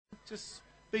Just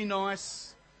be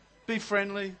nice. Be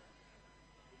friendly.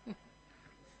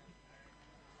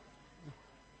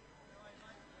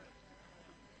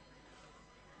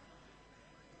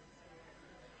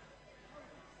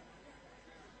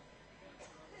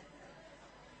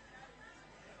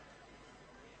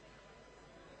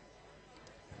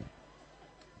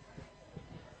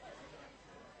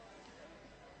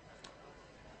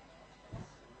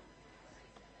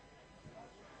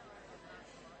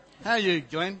 How are you,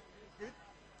 Glenn? Good.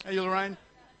 How are you, Lorraine?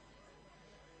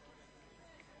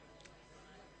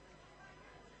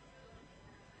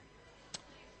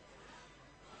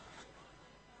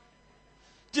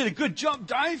 Did a good job,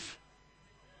 Dave.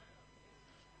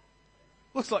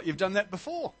 Looks like you've done that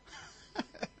before.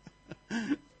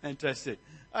 Fantastic.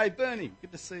 Hey, Bernie,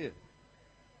 good to see you.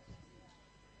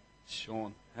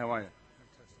 Sean, how are you?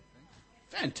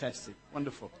 Fantastic.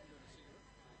 Wonderful.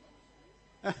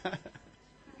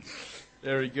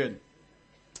 Very good.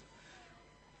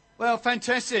 Well,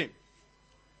 fantastic.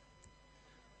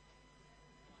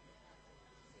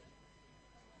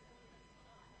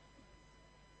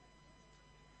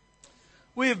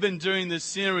 We have been doing this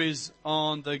series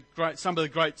on some of the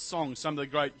great songs, some of the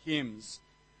great hymns,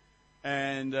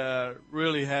 and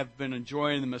really have been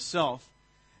enjoying them myself.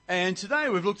 And today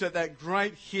we've looked at that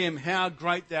great hymn, How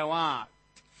Great Thou Art.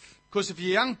 Of course, if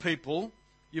you're young people,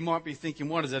 you might be thinking,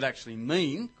 what does that actually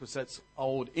mean? Because that's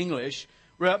old English.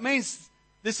 Well, it means,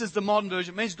 this is the modern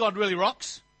version, it means God really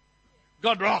rocks.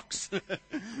 God rocks.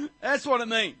 That's what it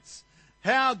means.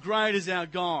 How great is our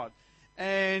God?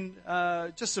 And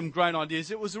just some great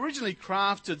ideas. It was originally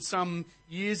crafted some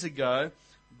years ago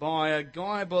by a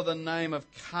guy by the name of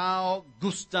Carl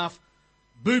Gustav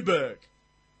Boberg.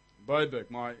 Boberg,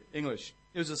 my English.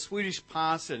 He was a Swedish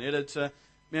pastor and editor,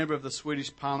 member of the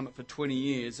Swedish Parliament for 20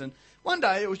 years. And one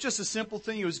day, it was just a simple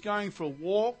thing. He was going for a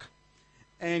walk,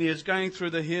 and he was going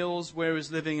through the hills where he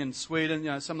was living in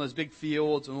Sweden, some of those big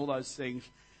fjords and all those things.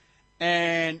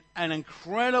 And an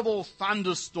incredible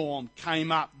thunderstorm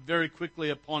came up very quickly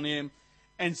upon him.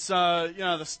 And so,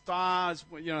 the stars,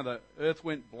 the earth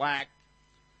went black,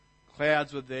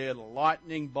 clouds were there, the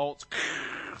lightning bolts,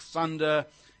 thunder,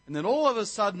 and then all of a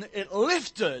sudden it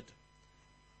lifted.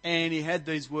 And he had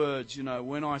these words,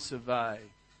 when I survey,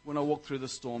 when I walk through the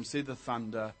storm, see the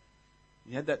thunder.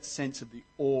 He had that sense of the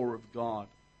awe of God.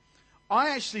 I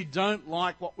actually don't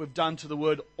like what we've done to the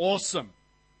word awesome.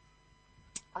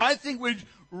 I think we've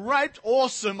raped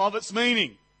awesome of its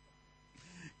meaning.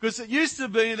 Because it used to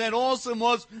be that awesome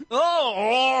was,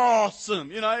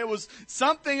 awesome. It was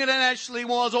something that actually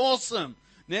was awesome.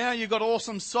 Now you've got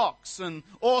awesome socks and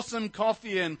awesome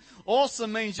coffee, and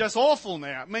awesome means just awful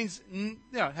now. It means, it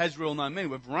has real no meaning.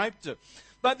 We've raped it.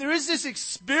 But there is this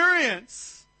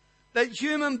experience that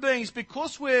human beings,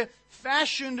 because we're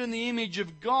fashioned in the image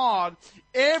of God,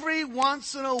 every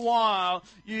once in a while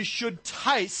you should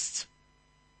taste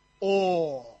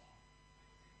awe.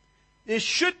 There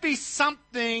should be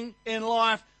something in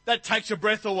life that takes your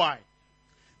breath away.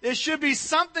 There should be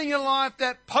something in life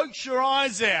that pokes your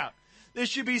eyes out. There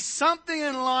should be something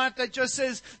in life that just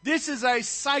says, this is a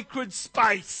sacred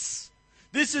space.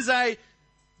 This is a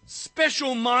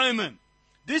special moment.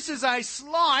 This is a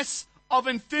slice of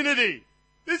infinity.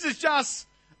 This is just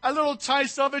a little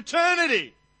taste of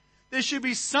eternity. There should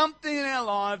be something in our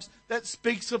lives that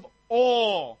speaks of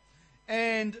awe.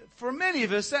 And for many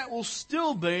of us, that will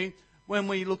still be when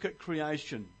we look at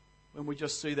creation, when we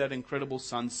just see that incredible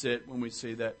sunset, when we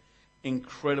see that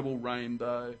incredible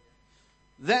rainbow.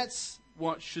 That's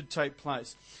what should take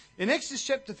place. In Exodus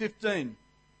chapter 15,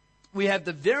 we have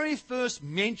the very first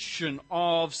mention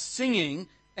of singing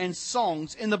and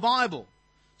songs in the Bible.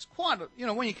 It's quite,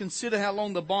 when you consider how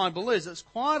long the Bible is, it's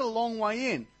quite a long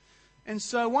way in. And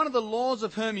so one of the laws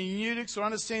of hermeneutics, or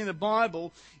understanding the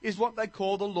Bible, is what they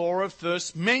call the law of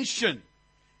first mention.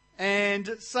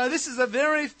 And so this is the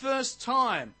very first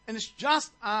time, and it's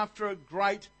just after a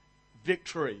great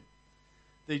victory.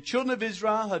 The children of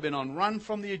Israel have been on run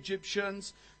from the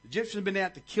Egyptians. The Egyptians have been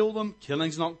out to kill them.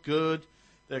 Killing's not good.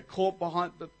 They're caught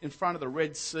in front of the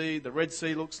Red Sea. The Red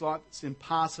Sea looks like it's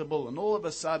impassable. And all of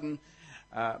a sudden,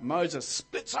 Moses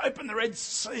splits open the Red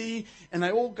Sea, and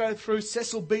they all go through.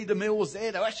 Cecil B. DeMille was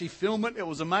there to actually film it. It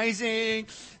was amazing.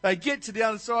 They get to the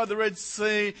other side of the Red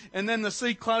Sea, and then the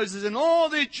sea closes, and all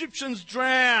the Egyptians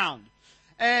drowned.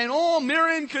 And all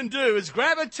Miriam can do is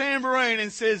grab a tambourine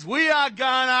and says, we are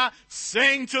gonna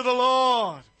sing to the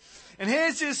Lord. And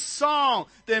here's this song.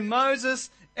 Then Moses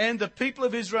and the people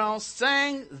of Israel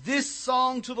sang this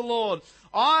song to the Lord.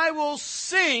 I will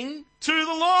sing to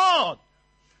the Lord.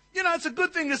 It's a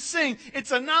good thing to sing.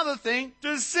 It's another thing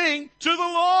to sing to the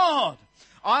Lord.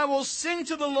 I will sing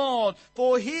to the Lord,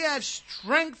 for he has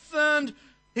triumphed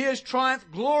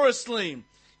gloriously.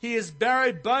 He has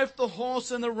buried both the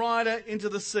horse and the rider into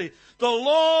the sea. The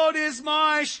Lord is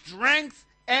my strength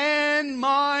and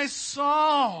my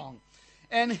song,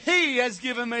 and he has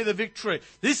given me the victory.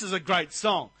 This is a great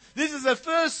song. This is the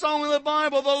first song in the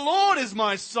Bible. The Lord is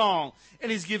my song,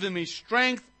 and he's given me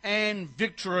strength and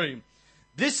victory.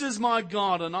 This is my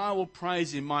God, and I will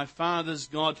praise him, my Father's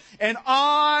God, and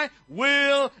I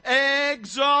will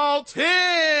exalt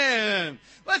him.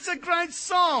 That's a great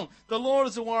song. The Lord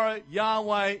is a warrior.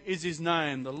 Yahweh is his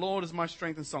name. The Lord is my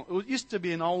strength and song. It used to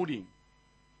be an oldie.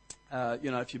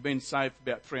 If you've been saved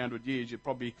for about 300 years, you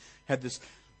probably had this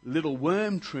little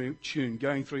worm tune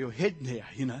going through your head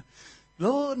now,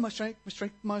 Lord, my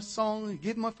strength, my song,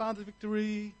 give my Father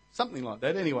victory. Something like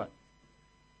that, anyway.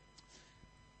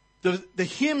 The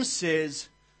hymn says,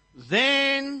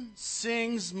 then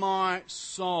sings my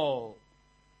soul.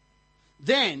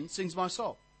 Then sings my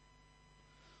soul.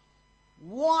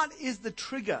 What is the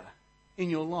trigger in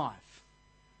your life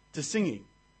to singing?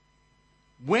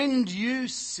 When do you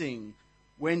sing?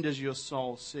 When does your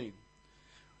soul sing?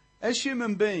 As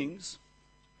human beings,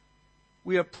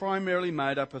 we are primarily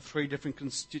made up of three different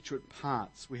constituent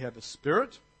parts. We have a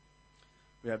spirit,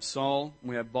 we have soul, and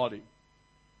we have body.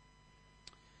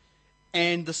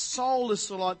 And the soul is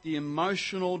sort of like the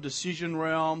emotional decision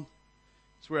realm.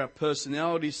 It's where our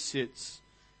personality sits.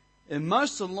 And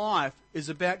most of life is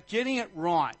about getting it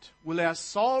right. Will our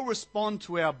soul respond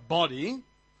to our body,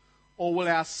 or will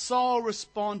our soul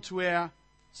respond to our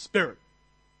spirit?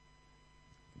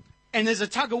 And there's a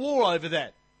tug of war over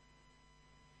that.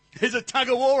 There's a tug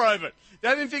of war over it. They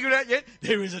haven't figured it out yet?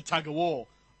 There is a tug of war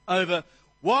over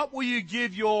what will you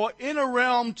give your inner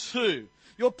realm to?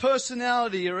 Your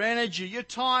personality, your energy, your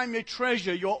time, your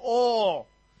treasure, your awe,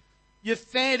 your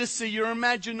fantasy, your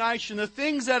imagination, the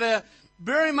things that are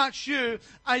very much you,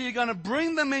 are you going to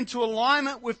bring them into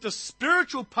alignment with the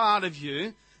spiritual part of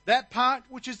you, that part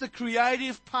which is the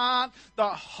creative part, the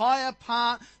higher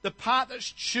part, the part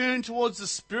that's tuned towards the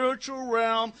spiritual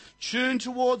realm, tuned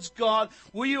towards God?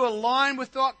 Will you align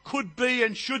with what could be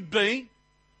and should be?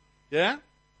 Yeah?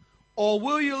 Or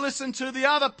will you listen to the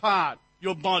other part,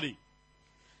 your body?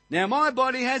 Now, my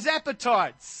body has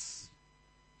appetites.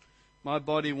 My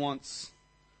body wants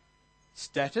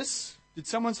status. Did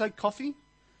someone say coffee?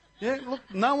 Yeah, look,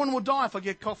 no one will die if I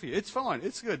get coffee. It's fine.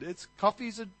 It's good.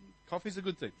 Coffee's a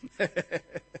good thing.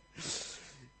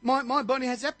 My body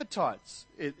has appetites.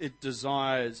 It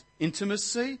desires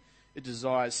intimacy. It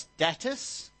desires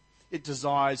status. It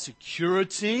desires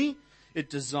security. It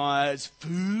desires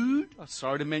food. I'm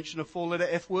sorry to mention a four-letter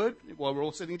F word while we're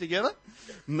all sitting together.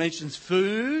 It mentions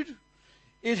food.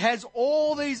 It has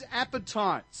all these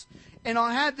appetites. And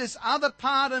I have this other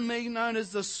part of me known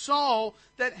as the soul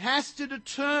that has to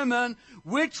determine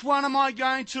which one am I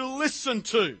going to listen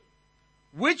to.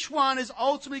 Which one is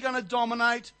ultimately going to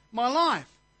dominate my life.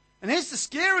 And here's the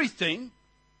scary thing.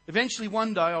 Eventually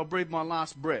one day I'll breathe my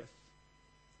last breath.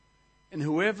 And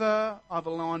whoever I've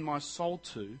aligned my soul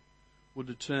to will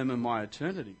determine my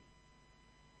eternity.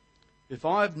 If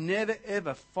I've never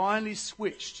ever finally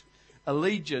switched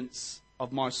allegiance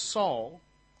of my soul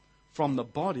from the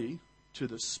body to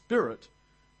the spirit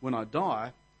when I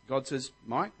die, God says,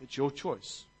 Mike, it's your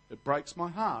choice. It breaks my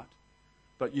heart,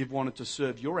 but you've wanted to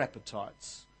serve your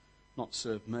appetites, not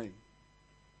serve me.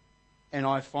 And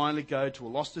I finally go to a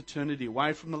lost eternity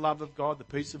away from the love of God, the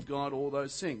peace of God, all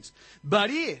those things.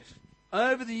 But if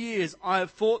over the years I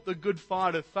have fought the good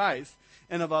fight of faith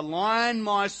and have aligned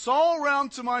my soul realm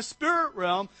to my spirit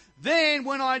realm, then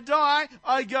when I die,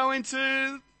 I go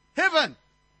into heaven.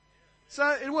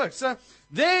 So it works. So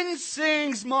then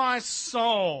sings my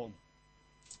soul.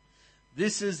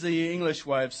 This is the English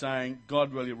way of saying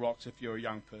God really rocks if you're a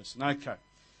young person. Okay.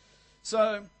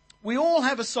 So we all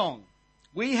have a song.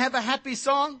 We have a happy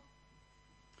song.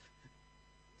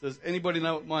 Does anybody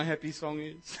know what my happy song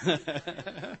is?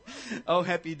 Oh,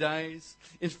 happy days.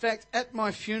 In fact, at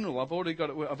my funeral,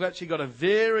 I've actually got a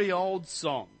very old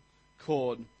song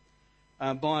called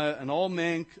by an old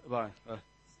man, by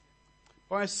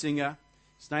a singer.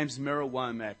 His name's Merrill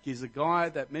Womack. He's a guy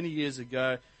that many years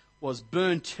ago was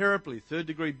burned terribly,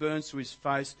 third-degree burns to his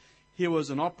face. He was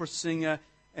an opera singer,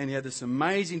 and he had this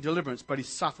amazing deliverance, but he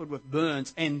suffered with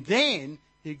burns. And then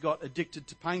he got addicted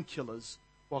to painkillers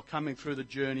while coming through the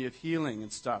journey of healing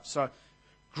and stuff. So,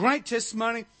 great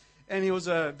testimony. And he was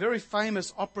a very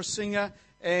famous opera singer.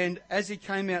 And as he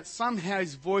came out, somehow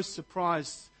his voice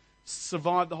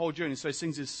survived the whole journey. So he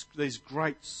sings these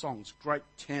great songs, great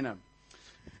tenor.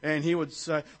 And he would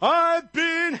say, I've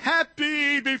been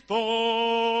happy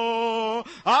before,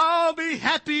 I'll be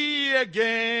happy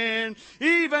again.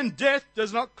 Even death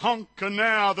does not conquer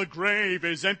now, the grave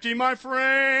is empty, my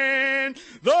friend.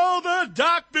 Though the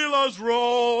dark billows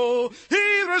roll,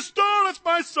 he restoreth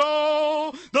my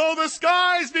soul. Though the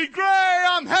skies be grey,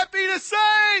 I'm happy to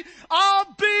say,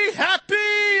 I'll be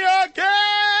happy again.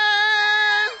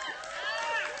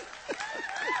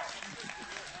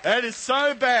 That is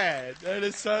so bad. That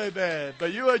is so bad.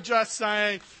 But you are just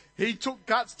saying he took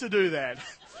guts to do that.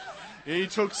 He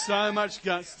took so much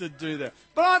guts to do that.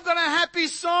 But I've got a happy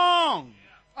song.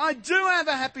 I do have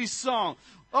a happy song.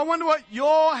 I wonder what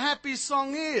your happy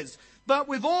song is. But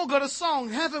we've all got a song,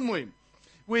 haven't we?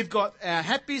 We've got our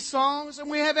happy songs and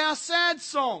we have our sad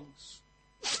songs.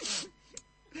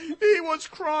 He was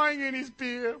crying in his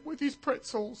beer with his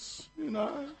pretzels, you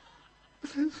know.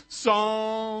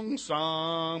 Song,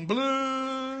 song,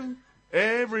 blue,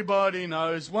 everybody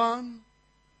knows one.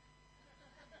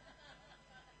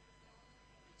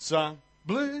 Song,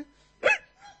 blue,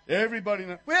 everybody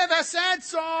knows. We have our sad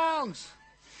songs.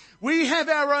 We have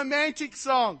our romantic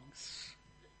songs.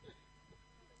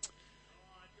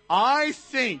 I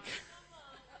think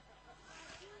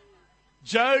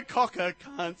Joe Cocker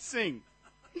can't sing,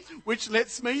 which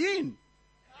lets me in.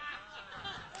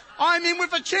 I'm in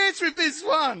with a chance with this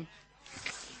one.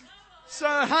 So,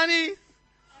 honey,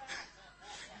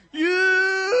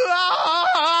 you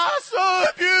are so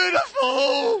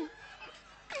beautiful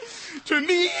to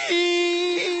me.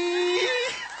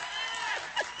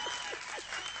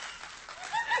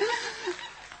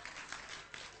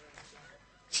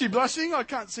 She blushing? I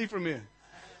can't see from here.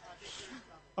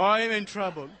 I am in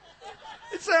trouble.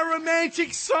 It's a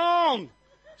romantic song.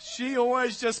 She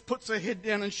always just puts her head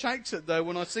down and shakes it, though,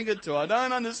 when I sing it to her. I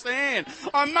don't understand.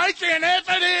 I'm making an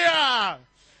effort here.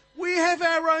 We have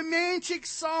our romantic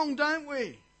song, don't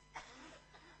we?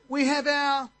 We have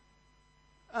our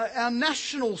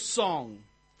national song.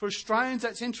 For Australians,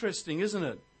 that's interesting, isn't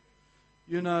it?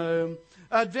 You know,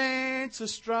 Advance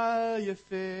Australia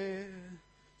Fair.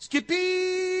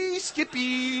 Skippy,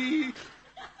 Skippy.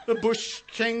 The bush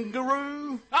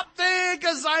kangaroo, up there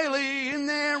gazaly in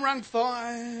their rung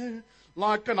fight,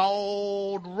 like an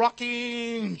old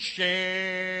rocking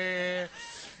chair.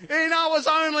 And I was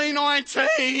only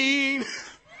 19.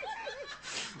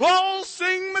 I'll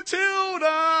sing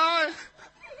Matilda.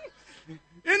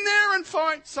 In there and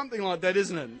fight, something like that,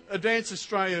 isn't it? Advance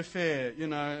Australia Fair, you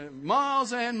know,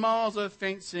 miles and miles of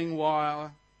fencing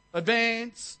wire.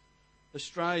 Advance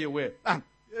Australia where?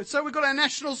 So we've got our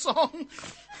national song.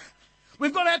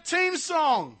 We've got our team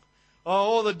song. Oh,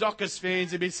 all the Dockers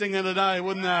fans would be singing today,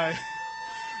 wouldn't they?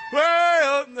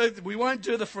 Well, we won't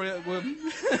do the free.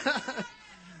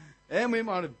 And we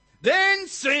might have. Then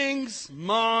sings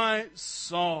my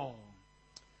song.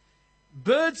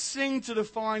 Birds sing to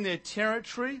define their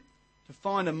territory, to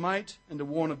find a mate and to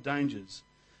warn of dangers.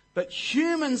 But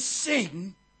humans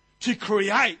sing to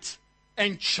create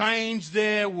and change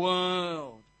their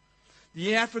world.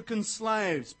 The African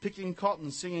slaves picking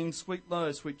cotton, singing Sweet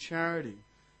Low, Sweet Charity,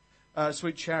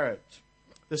 Sweet Chariot.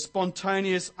 The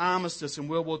spontaneous armistice in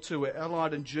World War II where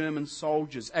Allied and German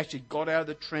soldiers actually got out of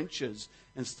the trenches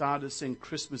and started to sing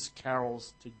Christmas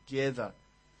carols together.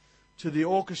 To the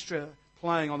orchestra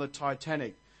playing on the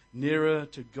Titanic, Nearer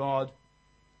to God,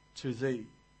 to Thee.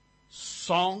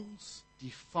 Songs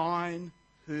define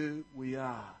who we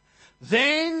are.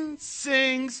 Then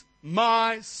sings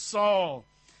my soul.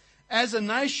 As a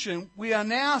nation, we are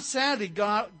now sadly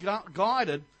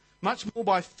guided much more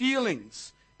by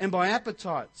feelings and by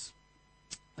appetites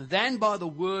than by the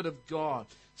Word of God.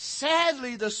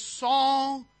 Sadly, the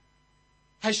song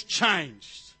has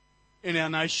changed in our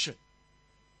nation.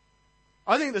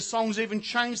 I think the song's even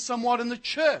changed somewhat in the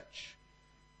church,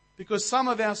 because some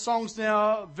of our songs now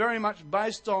are very much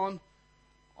based on,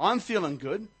 I'm feeling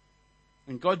good,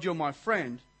 and God, you're my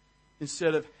friend,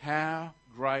 instead of how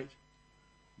great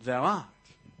Thou art.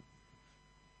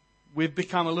 We've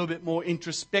become a little bit more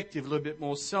introspective, a little bit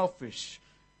more selfish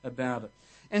about it.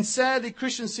 And sadly,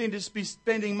 Christians seem to be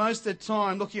spending most of their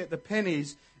time looking at the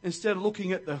pennies instead of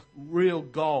looking at the real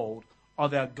gold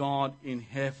of our God in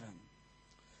heaven.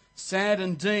 Sad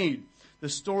indeed, the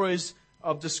stories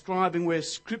of describing where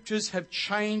scriptures have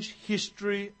changed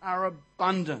history are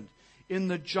abundant. In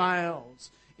the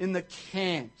jails, in the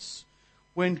camps,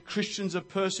 when Christians are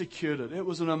persecuted. It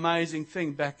was an amazing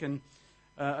thing back in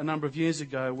a number of years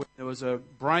ago when there was a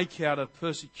breakout of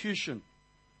persecution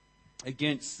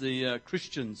against the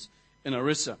Christians in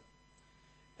Orissa.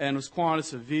 And it was quite a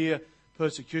severe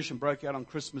persecution, broke out on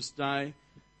Christmas Day.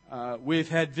 We've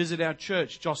had visit our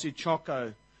church, Jossie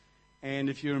Choco, And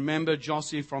if you remember,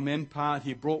 Jossie from Empire,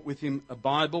 he brought with him a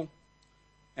Bible,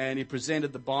 and he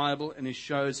presented the Bible, and he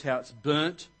shows how it's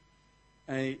burnt,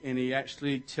 and he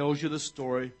actually tells you the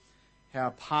story how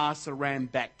a pastor ran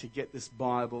back to get this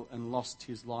Bible and lost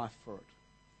his life for it.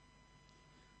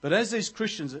 But as these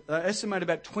Christians, they estimate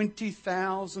about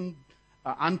 20,000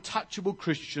 untouchable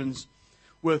Christians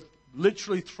were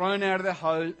literally thrown out of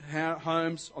their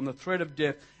homes on the threat of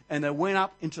death, and they went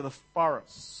up into the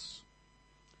forests.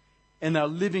 And they're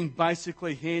living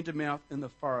basically hand to mouth in the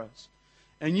forest.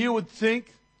 And you would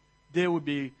think there would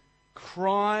be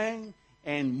crying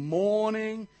and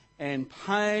mourning and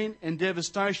pain and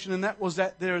devastation, and that was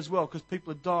that there as well, because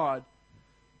people had died.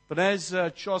 But as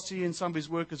Chossi and some of his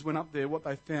workers went up there, what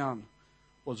they found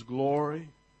was glory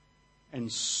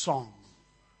and song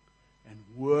and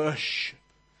worship.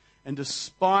 And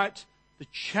despite the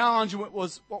challenge of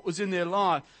what was in their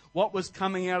life, what was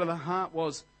coming out of the heart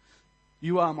was,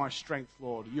 you are my strength,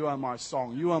 Lord. You are my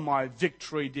song. You are my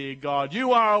victory, dear God.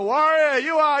 You are a warrior.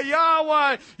 You are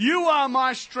Yahweh. You are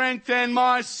my strength and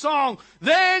my song.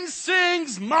 Then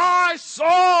sings my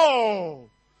soul.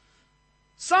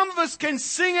 Some of us can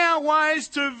sing our ways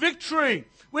to victory.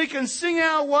 We can sing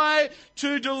our way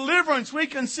to deliverance. We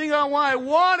can sing our way.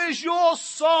 What is your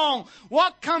song?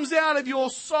 What comes out of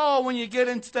your soul when you get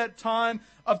into that time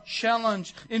of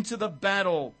challenge, into the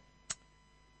battle?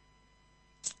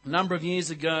 A number of years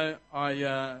ago,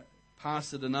 I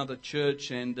pastored another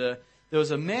church, and there was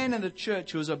a man in the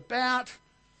church who was about,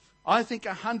 I think,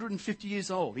 150 years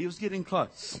old. He was getting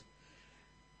close.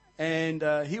 And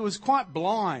he was quite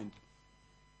blind.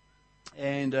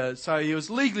 And so he was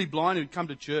legally blind. He would come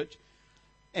to church.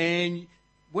 And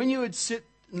when you would sit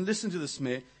and listen to this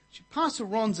man, Pastor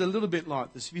Ron's a little bit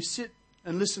like this. If you sit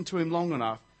and listen to him long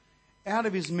enough, out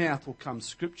of his mouth will come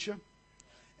scripture.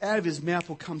 Out of his mouth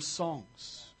will come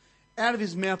songs. Out of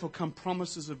his mouth will come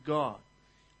promises of God.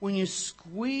 When you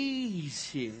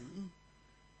squeeze him,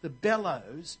 the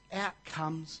bellows, out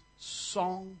comes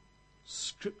song,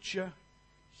 scripture,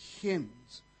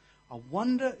 hymns. I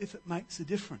wonder if it makes a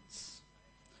difference.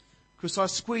 Because I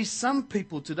squeeze some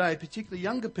people today, particularly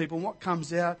younger people, and what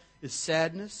comes out is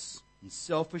sadness and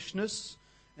selfishness,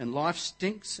 and life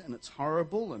stinks and it's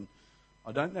horrible, and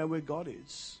I don't know where God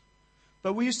is.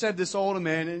 But we used to have this older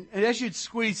man, and as you'd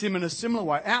squeeze him in a similar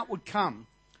way, out would come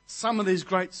some of these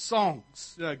great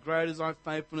songs. Great is thy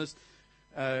faithfulness,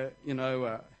 how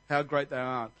great thou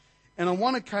art. And on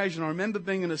one occasion, I remember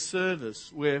being in a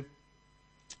service where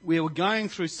we were going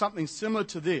through something similar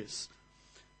to this,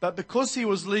 but because he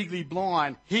was legally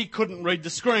blind, he couldn't read the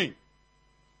screen.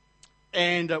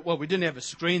 And, we didn't have a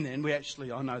screen then.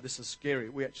 I know this is scary,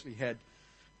 we actually had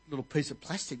a little piece of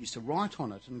plastic, used to write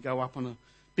on it and go up on a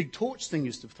big torch thing,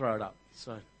 used to throw it up.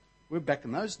 So we're back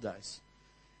in those days.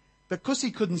 Because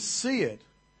he couldn't see it,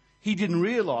 he didn't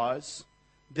realise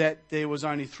that there was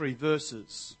only 3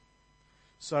 verses.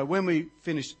 So when we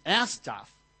finished our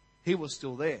stuff, he was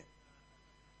still there.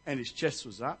 And his chest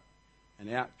was up,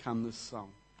 and out come this song.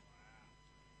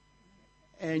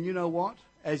 And you know what?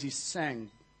 As he sang,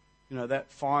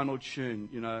 that final tune,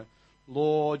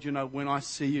 Lord, when I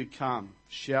see you come,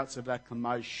 shouts of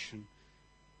acclamation.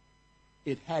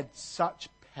 It had such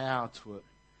power to it.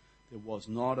 There was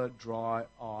not a dry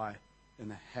eye in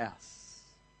the house.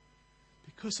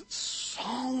 Because it's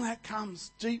song that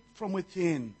comes deep from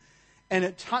within, and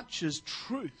it touches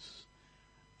truth.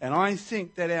 And I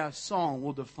think that our song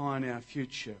will define our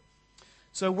future.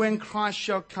 So when Christ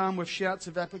shall come with shouts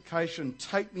of application,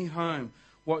 take me home,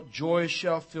 what joy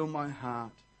shall fill my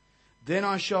heart. Then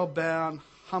I shall bow in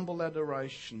humble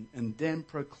adoration and then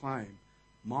proclaim,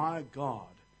 my God,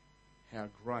 how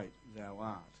great thou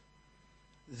art.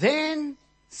 Then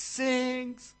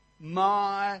sings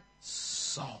my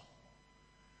soul.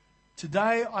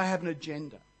 Today I have an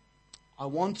agenda. I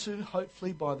want to,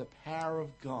 hopefully by the power of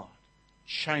God,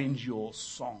 change your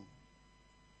song.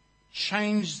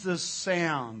 Change the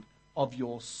sound of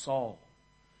your soul.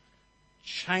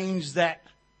 Change that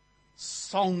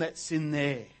song that's in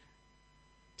there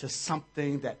to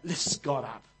something that lifts God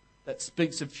up, that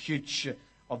speaks of future,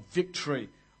 of victory,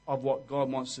 of what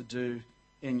God wants to do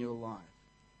in your life.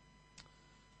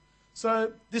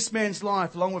 So this man's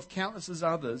life, along with countless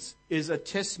others, is a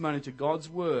testimony to God's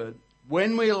word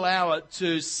when we allow it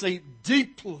to seep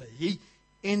deeply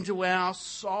into our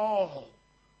soul.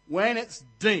 When it's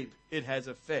deep, it has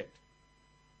effect.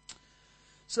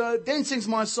 So then sings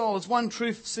my soul. As one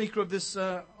truth seeker of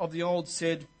the old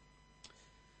said,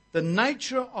 the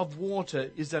nature of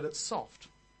water is that it's soft,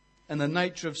 and the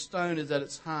nature of stone is that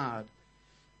it's hard.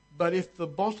 But if the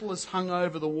bottle is hung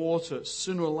over the water,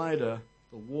 sooner or later,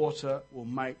 the water will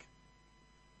make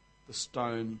the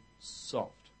stone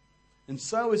soft. And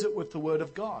so is it with the Word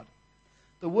of God.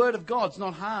 The Word of God's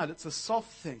not hard, it's a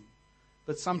soft thing.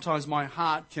 But sometimes my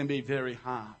heart can be very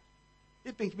hard.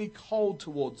 It can be cold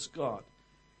towards God.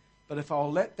 But if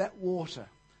I'll let that water,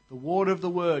 the water of the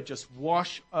Word, just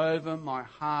wash over my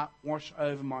heart, wash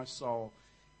over my soul,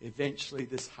 eventually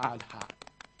this hard heart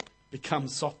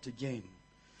becomes soft again.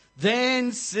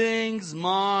 Then sings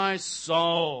my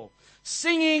soul.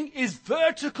 Singing is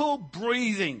vertical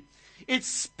breathing. It's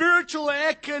spiritual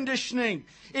air conditioning.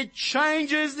 It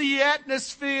changes the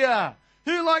atmosphere.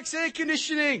 Who likes air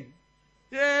conditioning?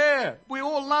 Yeah, we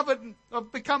all love it.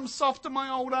 I've become soft in my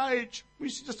old age. We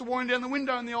used to just wind down the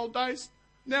window in the old days.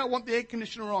 Now I want the air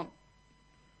conditioner on.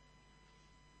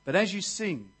 But as you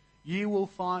sing, you will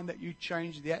find that you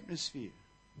change the atmosphere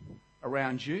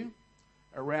around you,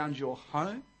 around your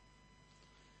home.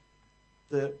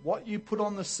 What you put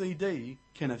on the CD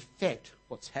can affect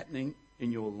what's happening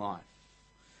in your life.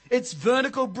 It's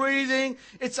vertical breathing.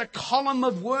 It's a column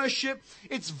of worship.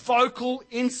 It's vocal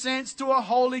incense to a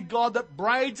holy God that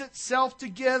braids itself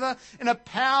together in a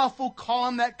powerful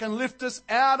column that can lift us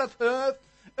out of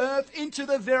earth into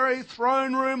the very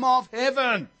throne room of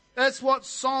heaven. That's what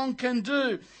song can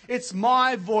do. It's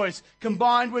my voice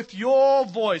combined with your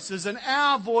voices and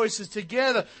our voices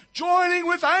together, joining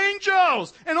with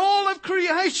angels and all of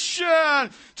creation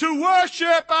to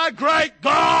worship our great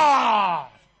God.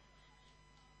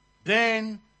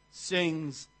 Then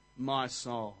sings my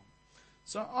soul.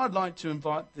 So I'd like to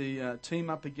invite the team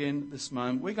up again at this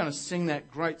moment. We're going to sing that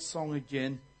great song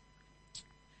again.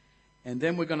 And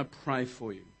then we're going to pray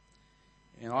for you.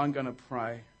 And I'm going to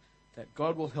pray that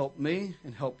God will help me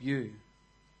and help you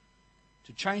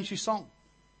to change your song.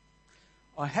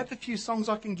 I have a few songs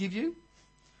I can give you,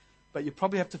 but you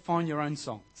probably have to find your own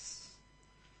songs.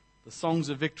 The songs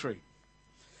of victory.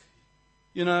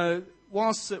 You know,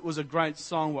 whilst it was a great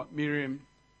song, what Miriam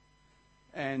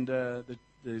and the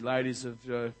ladies of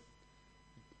the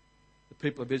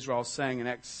people of Israel sang in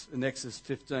Exodus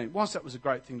 15, whilst that was a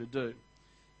great thing to do,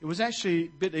 it was actually a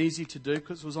bit easy to do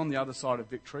because it was on the other side of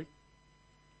victory.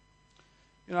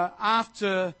 You know,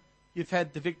 after you've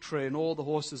had the victory and all the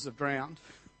horses have drowned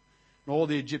and all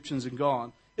the Egyptians are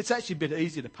gone, it's actually a bit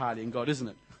easier to party in God, isn't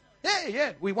it?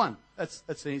 Yeah, we won.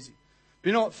 That's easy. But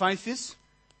you know what faith is?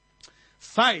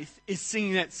 Faith is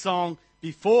singing that song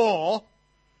before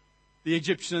the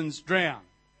Egyptians drown.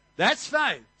 That's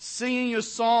faith. Singing your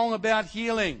song about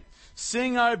healing.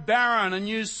 Sing, O barren, a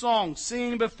new song.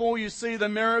 Singing before you see the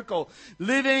miracle.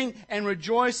 Living and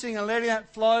rejoicing and letting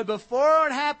that flow before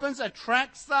it happens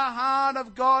attracts the heart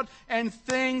of God and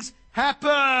things happen.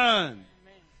 Amen.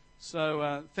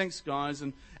 So thanks, guys.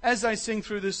 And as they sing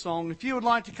through this song, if you would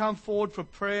like to come forward for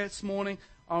prayer this morning,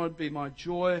 it would be my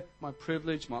joy, my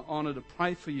privilege, my honour to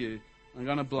pray for you. I'm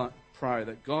going to pray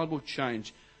that God will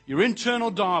change your internal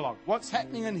dialogue. What's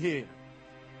happening in here?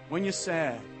 When you're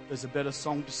sad, there's a better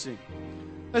song to sing.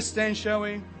 Let's stand, shall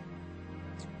we?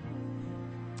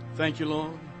 Thank you,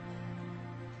 Lord.